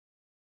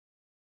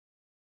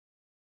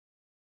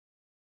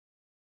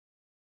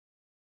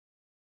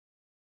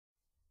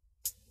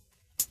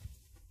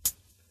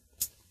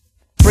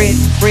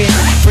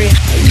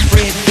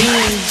Fred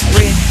Benz,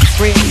 Fred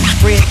Benz,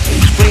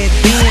 Fred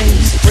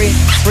Benz,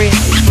 Fred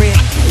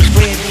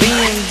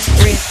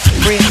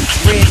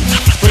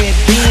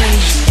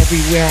Benz.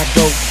 Everywhere I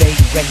go, they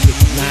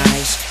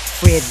recognize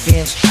Fred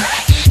Benz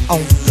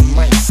on the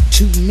mic.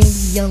 Too many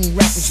young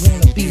rappers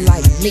wanna be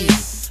like me,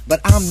 but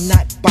I'm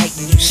not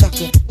biting you,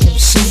 sucker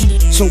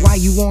MC. So why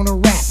you wanna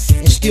rap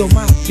and steal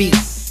my beat?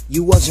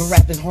 You wasn't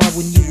rapping hard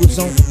when you was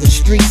on the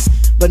street,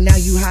 but now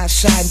you high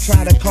side and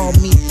try to call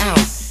me out.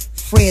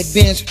 Fred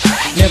Benz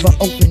never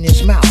opened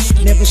his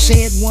mouth, never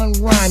said one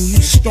rhyme.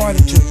 You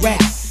started to rap.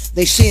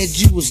 They said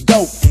you was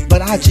dope,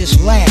 but I just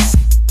laughed.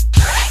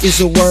 Is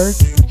a word,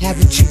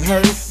 haven't you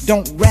heard?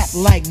 Don't rap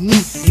like me,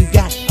 you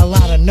got a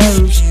lot of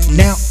nerves.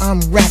 Now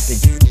I'm rapping,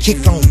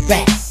 kick on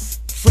back.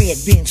 Fred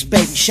Benz,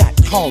 baby, shot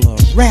caller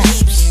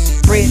raps.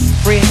 Fred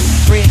Benz,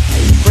 Fred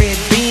Benz, Fred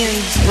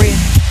Benz,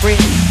 Fred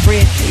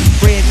Benz.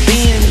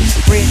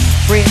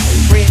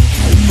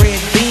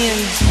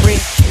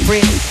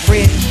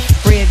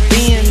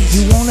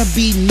 You wanna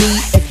be me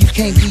if you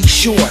can't be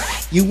short.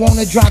 You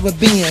wanna drive a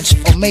Benz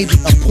or maybe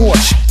a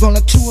Porsche.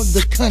 Gonna tour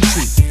the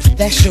country,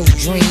 that's your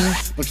dream.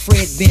 But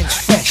Fred Benz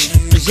fresh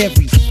is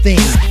everything.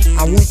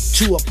 I went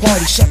to a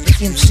party, sucker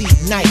MC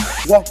night.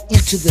 Walked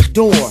into the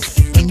door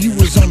and you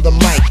was on the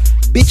mic.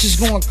 Bitches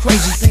going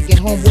crazy thinking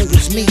homeboy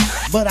was me,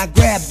 but I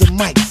grabbed the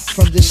mic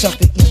from the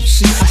sucker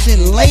MC. I said,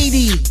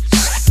 ladies,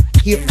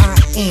 here I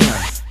am,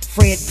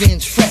 Fred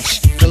Benz fresh,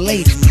 the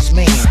ladies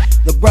man.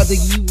 The brother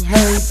you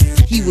heard,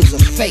 he was a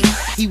fake.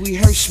 He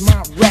rehearsed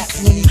my rap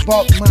when he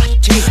bought my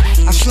tape.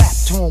 I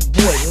slapped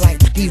homeboy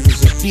like he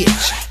was a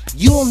bitch.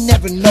 You'll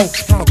never know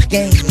how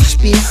game is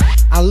spit.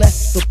 I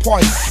left the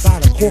party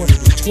about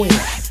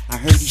 11:45. I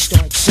heard he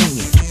started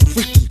singing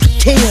freaky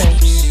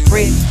tales.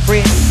 Fred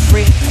Benz,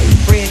 Fred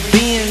Benz, Fred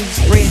Benz,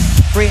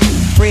 Fred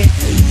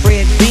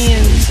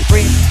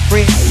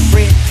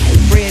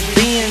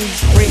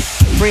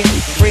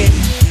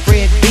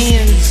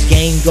Benz.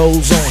 Game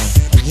goes on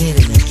again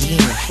and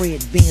again.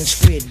 Fred Benz,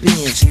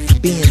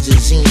 Benz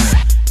is in.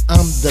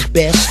 I'm the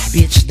best,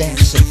 bitch,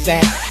 that's a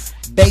fact.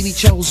 Baby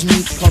chose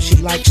me cause she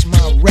likes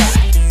my rap.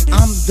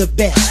 I'm the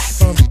best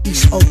from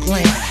East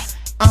Oakland.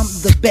 I'm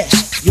the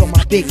best, you're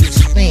my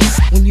biggest fan.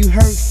 When you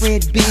heard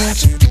Fred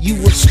Benz, you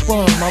was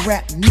spun. My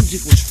rap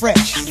music was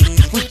fresh,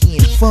 freaky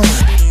and fun.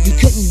 You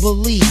couldn't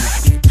believe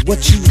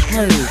what you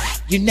heard.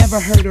 You never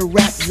heard a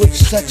rap with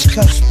such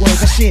cuss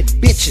words. I said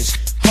bitches,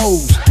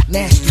 hoes,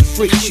 nasty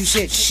freaks. You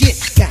said shit,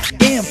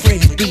 goddamn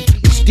Freddy B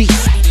is deep.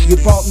 You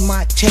bought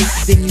my tape,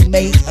 then you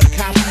made a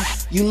copy.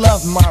 You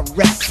love my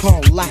rap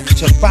called Life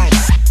to Body.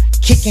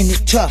 Kicking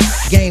it tough,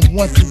 game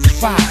 1 through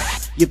 5.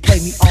 You play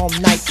me all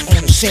night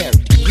on a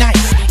Saturday night.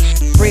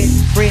 Fred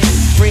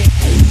Benz, Fred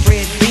Benz,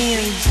 Fred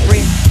Benz,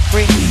 Fred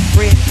Benz.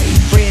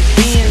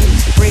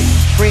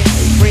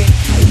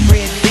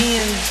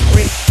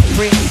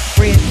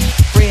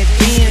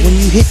 When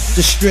you hit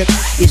the strip,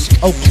 it's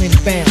Oakland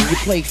bound. You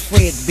play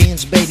Fred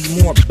Benz,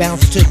 baby, more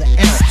bounce to the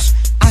ounce.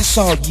 I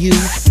saw you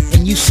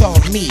and you saw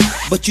me,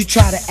 but you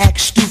try to act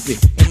stupid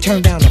and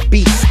turn down a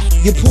beat.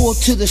 You pull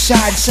to the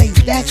side and say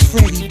that's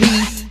Freddy B,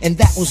 and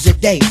that was the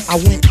day I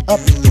went up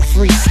in the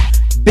free.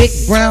 Big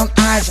brown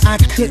eyes, I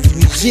couldn't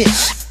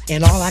resist,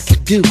 and all I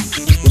could do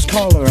was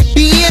call her a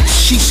bitch.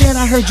 She said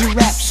I heard you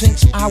rap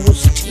since I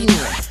was 10.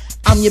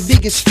 I'm your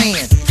biggest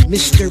fan,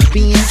 Mr.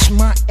 Benz.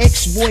 My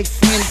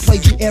ex-boyfriend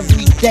played you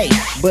every day,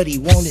 but he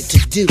wanted to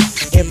do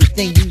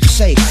everything you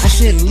say. I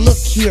said, look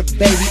here,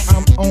 baby,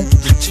 I'm on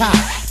the top.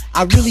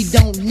 I really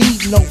don't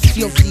need no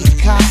filthy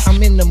cop.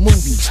 I'm in the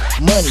movies,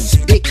 monies,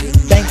 big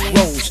bank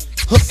rolls,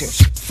 hookers,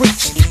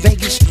 freaks,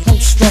 Vegas,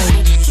 post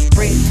stones.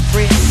 Fred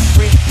Benz,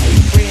 Fred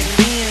Benz, Fred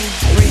Benz.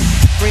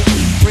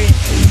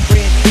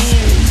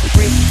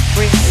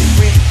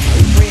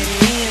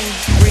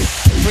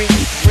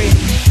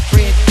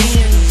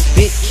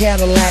 Big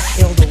Cadillac,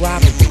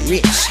 Eldorado, the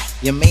rich.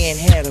 Your man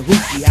had a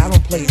hoopty, I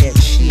don't play that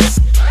shit.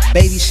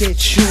 Baby said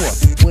sure,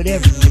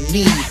 whatever you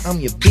need. I'm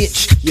your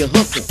bitch, your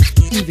hooker,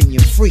 even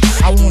your freak.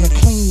 I wanna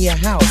clean your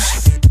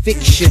house,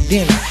 fix your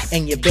dinner,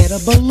 and you better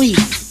believe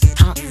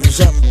I was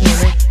up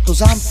in it.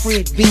 Cause I'm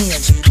Fred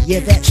Benz,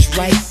 yeah that's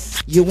right.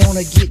 You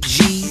wanna get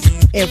G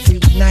every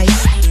night,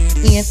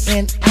 in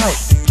and out,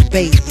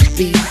 baby,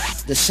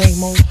 the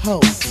same old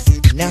hoe.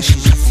 Now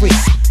she's a freak,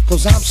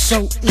 cause I'm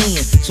so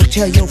in. So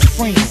tell your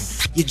friend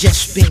you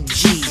just been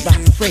G by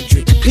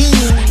Frederick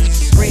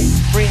Benz. Fred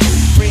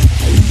Benz, Fred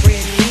Benz,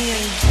 Fred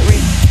Benz,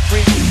 Fred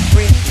Benz,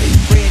 Fred Benz,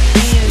 Fred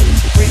Benz,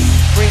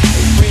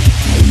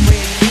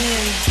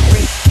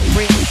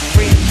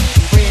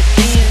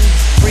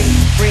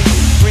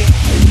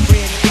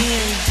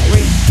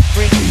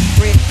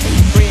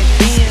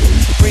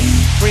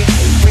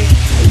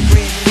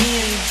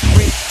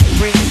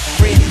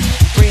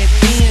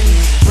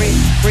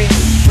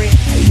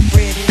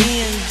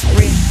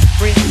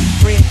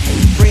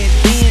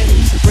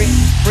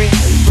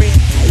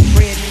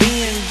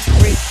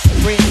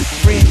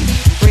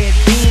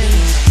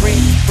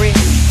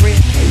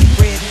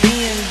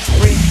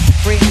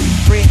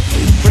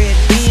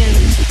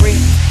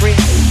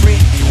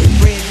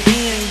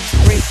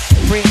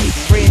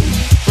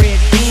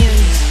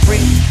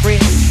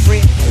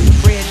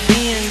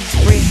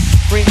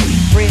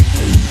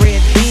 Fred